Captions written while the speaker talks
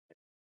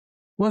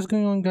What's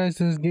going on, guys?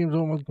 This is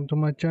GameZone. Welcome to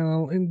my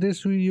channel. In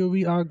this video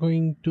we are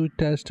going to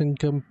test and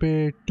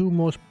compare two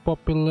most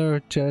popular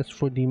chests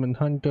for Demon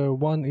Hunter.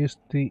 One is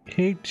the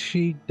Hate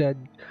Sheath that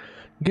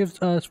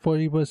gives us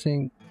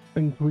 40%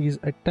 increased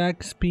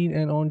attack speed,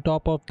 and on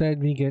top of that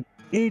we get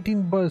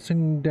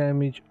 18%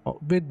 damage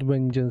with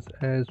Vengeance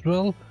as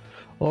well.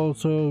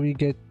 Also we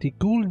get the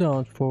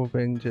cooldown for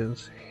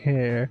Vengeance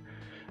here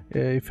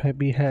if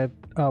we have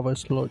our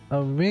slot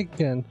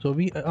awakened. So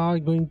we are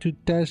going to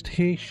test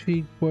Hate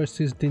Sheath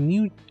versus the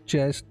new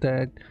chest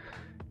that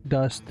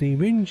does the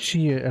wind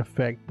shear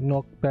effect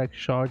knockback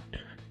shot.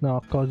 Now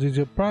causes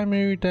your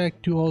primary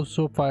attack to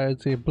also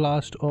fires a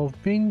blast of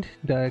wind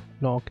that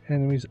knock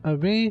enemies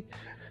away,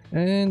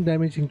 and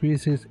damage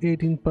increases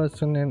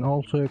 18%, and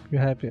also if you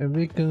have a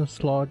awakened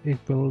slot it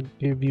will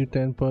give you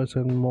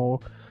 10% more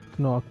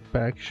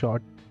knockback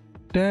shot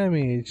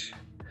damage.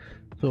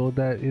 So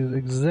that is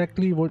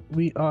exactly what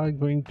we are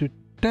going to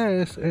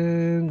test,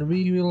 and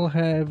we will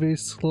have a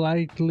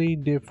slightly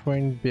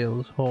different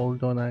build.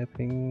 Hold on, I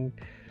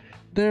think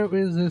there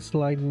is a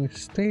slight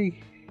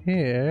mistake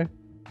here.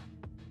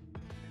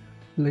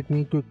 Let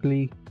me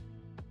quickly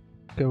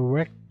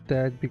correct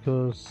that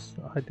because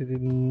I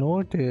didn't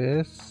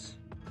notice.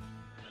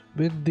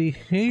 With the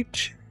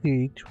Hate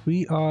Sheath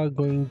we are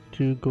going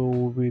to go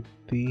with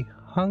the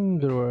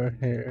Hungerer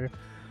here,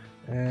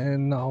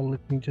 and now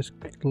let me just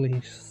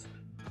quickly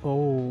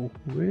oh,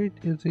 wait,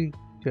 is it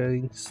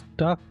getting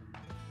stuck?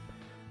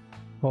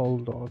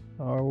 Hold on.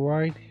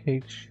 Alright,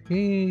 Hate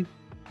Sheath.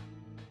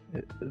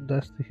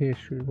 That's the Hate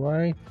Sheath,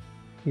 right?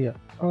 Yeah,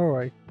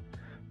 alright.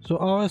 So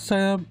our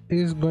setup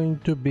is going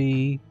to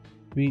be,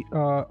 we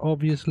are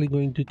obviously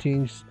going to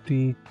change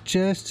the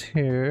chest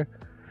here,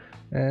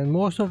 and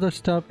most of the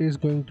stuff is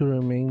going to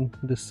remain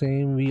the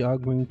same. We are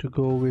going to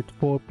go with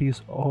 4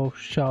 pieces of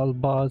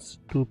Shalbaz,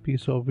 2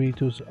 pieces of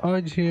Ritus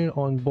Urge here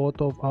on both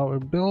of our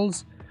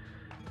builds.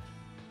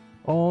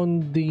 On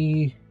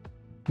the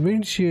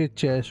windshield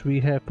chest we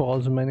have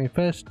Paul's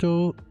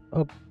Manifesto.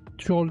 A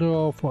shoulder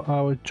of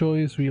our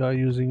choice we are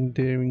using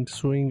Daring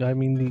Swing, I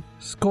mean the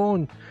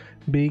Scone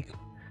Beak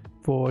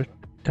for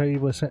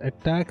 30%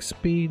 attack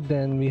speed.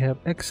 Then we have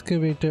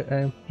Excavator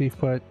and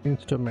Preferred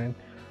Instrument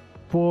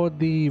for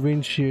the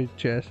windshield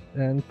chest.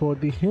 And for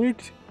the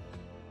Hate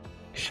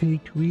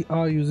Sheath we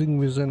are using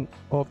Vision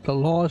of the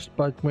Lost,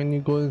 but when you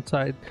go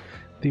inside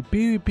the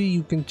PvP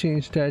you can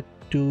change that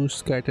to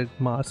Scattered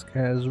Mask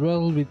as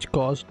well, which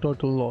cause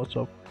total loss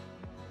of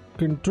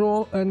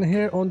control. And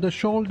here on the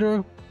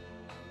shoulder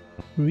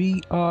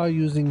we are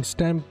using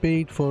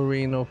Stampede for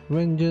Rain of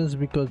Vengeance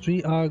because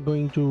we are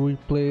going to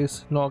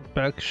replace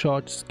knockback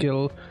shot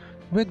skill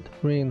with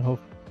Rain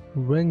of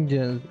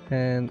Vengeance.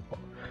 And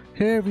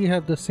here we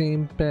have the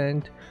same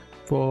pant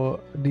for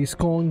the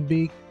Scone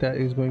Beak that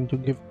is going to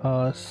give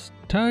us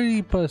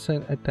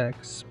 30%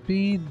 attack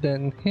speed.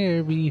 Then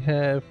here we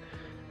have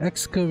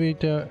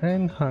Excavator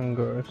and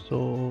Hunger.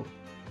 So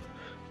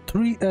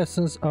 3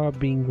 essence are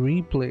being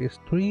replaced,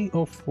 3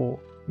 or 4,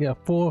 yeah,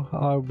 4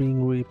 are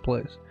being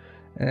replaced.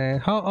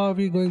 And how are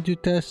we going to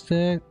test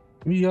it?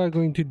 We are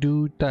going to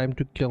do time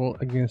to kill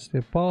against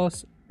the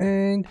boss,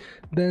 and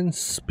then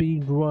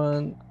speed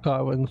run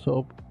Caverns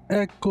of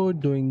Echo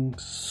doing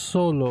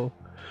solo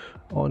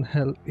on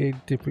Hell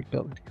 8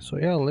 difficulty. So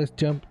yeah, let's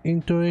jump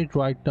into it.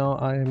 Right now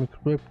I am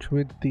equipped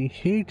with the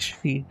Hate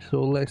Sheath,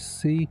 so let's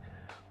see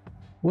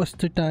what's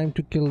the time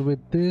to kill with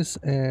this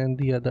and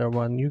the other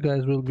one. You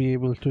guys will be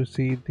able to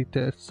see the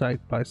test side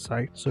by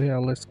side. So yeah,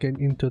 let's get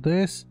into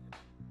this.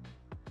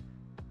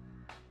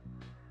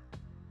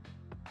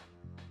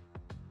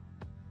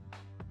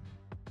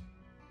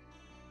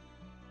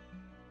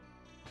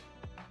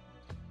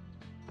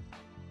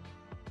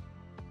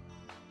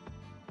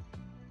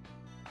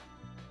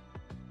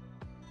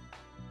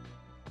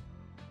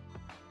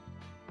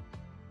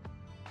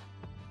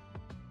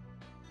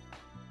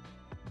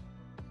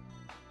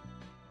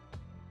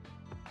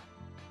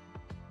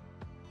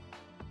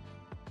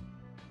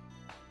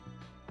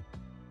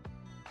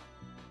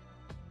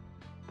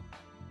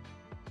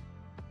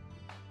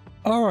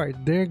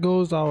 Alright, there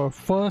goes our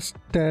first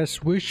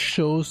test, which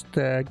shows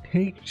that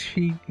Hate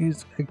Sheath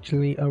is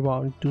actually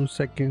around 2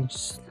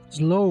 seconds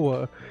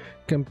slower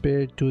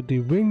compared to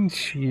the wind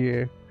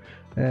shear.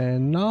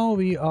 And now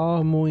we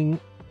are moving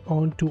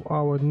on to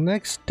our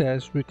next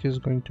test, which is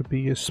going to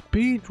be a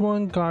speed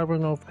run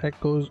Cavern of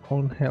Echoes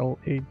on Hell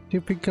 8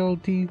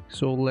 difficulty.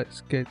 So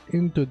let's get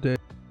into this.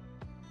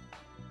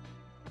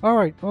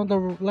 Alright, on the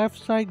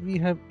left side we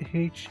have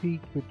Hate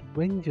Sheath with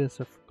Vengeance,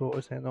 of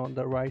course, and on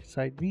the right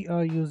side we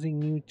are using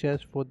new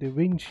chest for the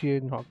wind shear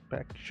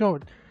knockback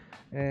shot.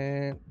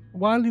 And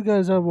while you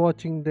guys are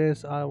watching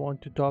this, I want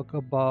to talk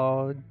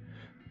about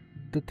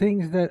the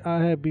things that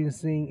I have been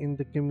seeing in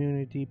the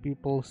community.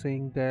 People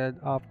saying that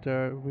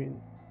after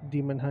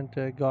Demon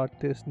Hunter got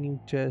this new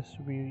chest,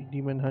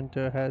 Demon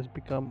Hunter has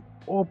become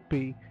OP.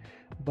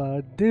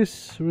 But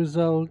this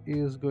result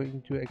is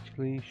going to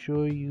actually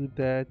show you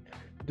that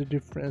the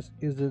difference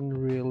isn't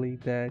really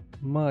that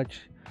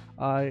much.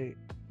 I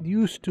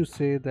used to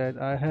say that,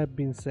 I have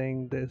been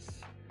saying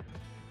this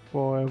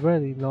for a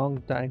very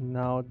long time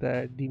now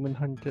that Demon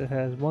Hunter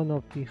has one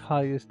of the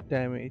highest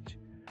damage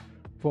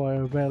for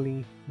a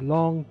very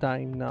long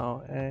time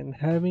now, and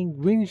having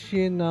Wind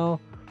Shear now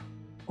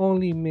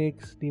only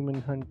makes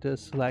Demon Hunter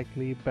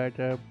slightly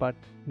better, but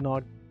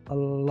not a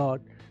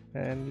lot.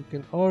 And you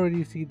can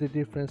already see the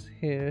difference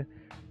here.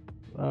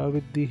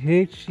 With the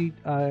hate sheet,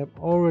 I am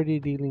already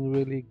dealing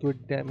really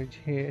good damage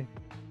here.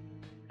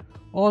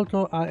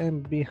 Although I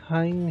am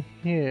behind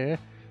here,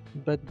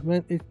 but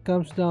when it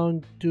comes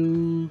down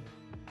to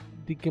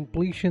the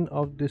completion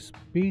of the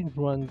speed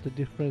run, the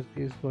difference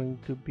is going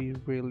to be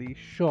really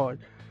short.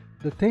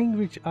 The thing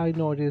which I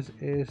notice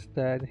is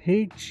that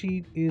hate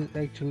sheet is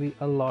actually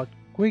a lot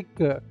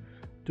quicker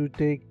to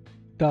take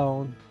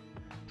down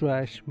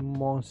trash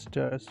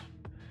monsters,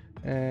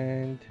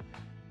 and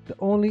the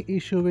only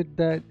issue with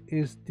that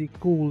is the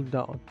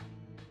cooldown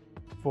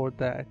for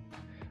that.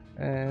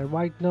 And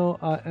right now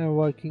I am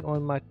working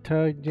on my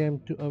third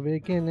gem to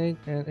awaken it,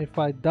 and if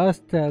I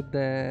does that,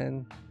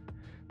 then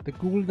the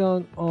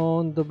cooldown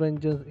on the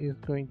vengeance is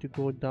going to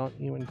go down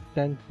even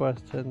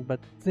 10%, but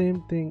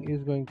same thing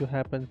is going to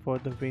happen for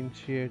the wind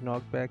shear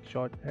knockback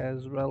shot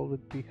as well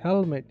with the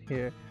helmet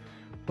here.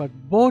 But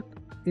both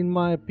in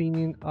my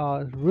opinion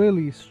are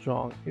really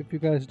strong. If you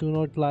guys do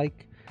not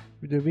like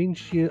the wind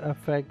shear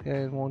effect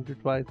and want to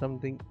try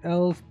something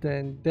else,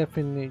 then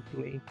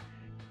definitely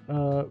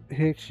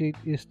hit sheet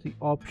is the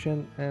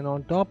option, and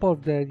on top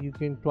of that you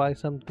can try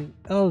something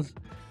else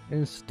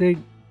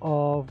instead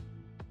of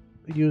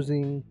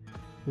using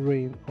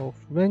Rain of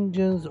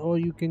Vengeance, or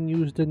you can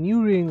use the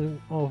new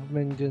Rain of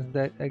Vengeance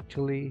that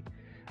actually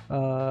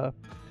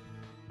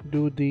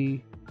do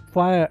the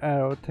fire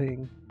arrow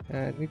thing,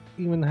 and it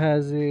even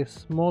has a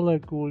smaller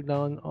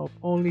cooldown of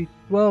only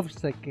 12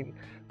 seconds,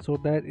 so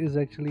that is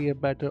actually a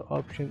better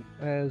option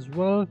as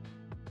well.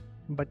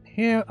 But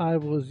here I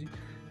was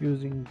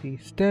using the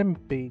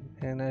Stampede,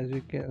 and as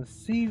you can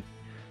see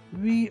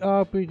we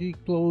are pretty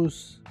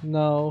close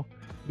now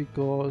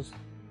because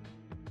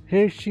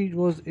Sheath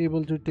was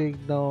able to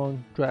take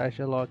down trash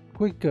a lot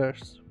quicker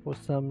for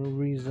some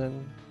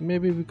reason.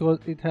 Maybe because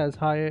it has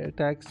higher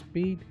attack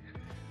speed.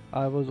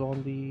 I was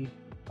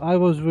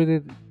with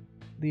it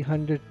the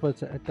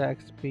 100%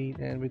 attack speed,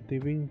 and with the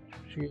wind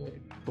shear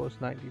it was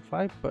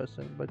 95%,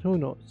 but who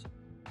knows.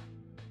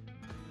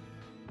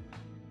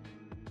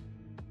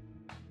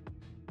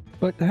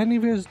 But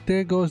anyways,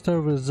 there goes the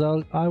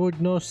result. I would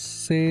not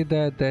say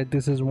that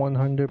this is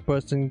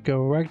 100%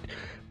 correct,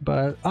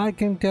 but I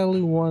can tell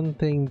you one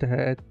thing,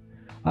 that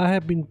I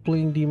have been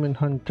playing Demon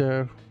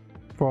Hunter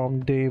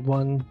from day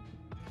one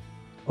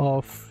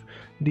of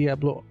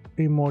Diablo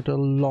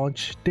Immortal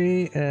launch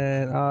day,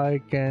 and I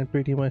can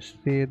pretty much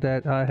say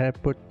that I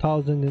have put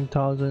thousands and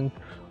thousands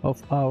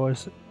of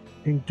hours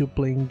into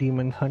playing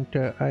Demon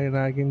Hunter, and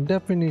I can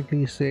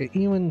definitely say,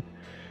 even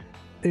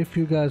if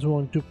you guys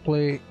want to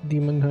play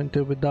Demon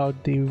Hunter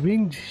without the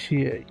wind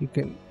shear, you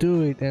can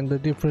do it, and the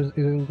difference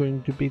isn't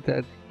going to be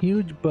that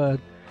huge, but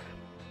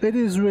it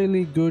is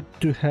really good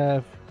to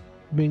have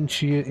wind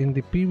shear in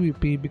the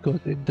PvP because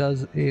it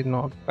does a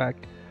knockback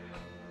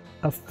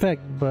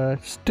effect.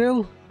 But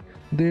still,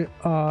 there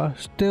are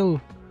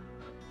still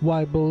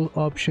viable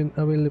options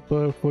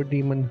available for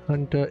Demon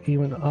Hunter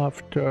even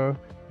after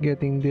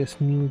getting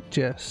this new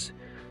chest.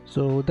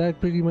 So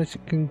that pretty much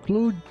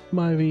concludes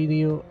my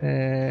video,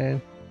 and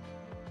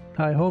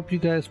I hope you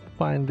guys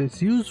find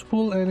this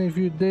useful, and if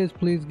you did,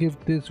 please give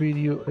this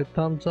video a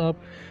thumbs up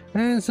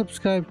and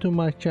subscribe to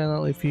my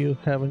channel if you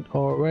haven't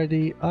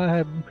already.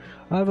 I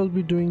will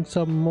be doing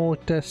some more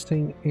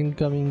testing in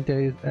coming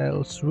days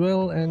as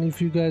well, and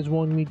if you guys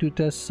want me to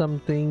test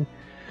something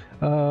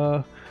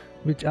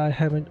which I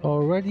haven't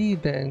already,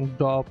 then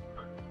drop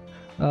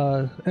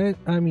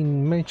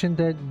mention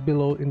that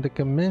below in the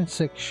comment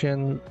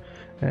section,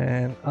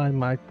 and I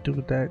might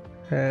do that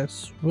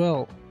as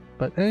well.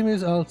 But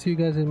anyways, I'll see you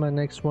guys in my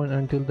next one.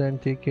 Until then,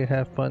 take care,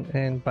 have fun,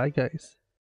 and bye guys.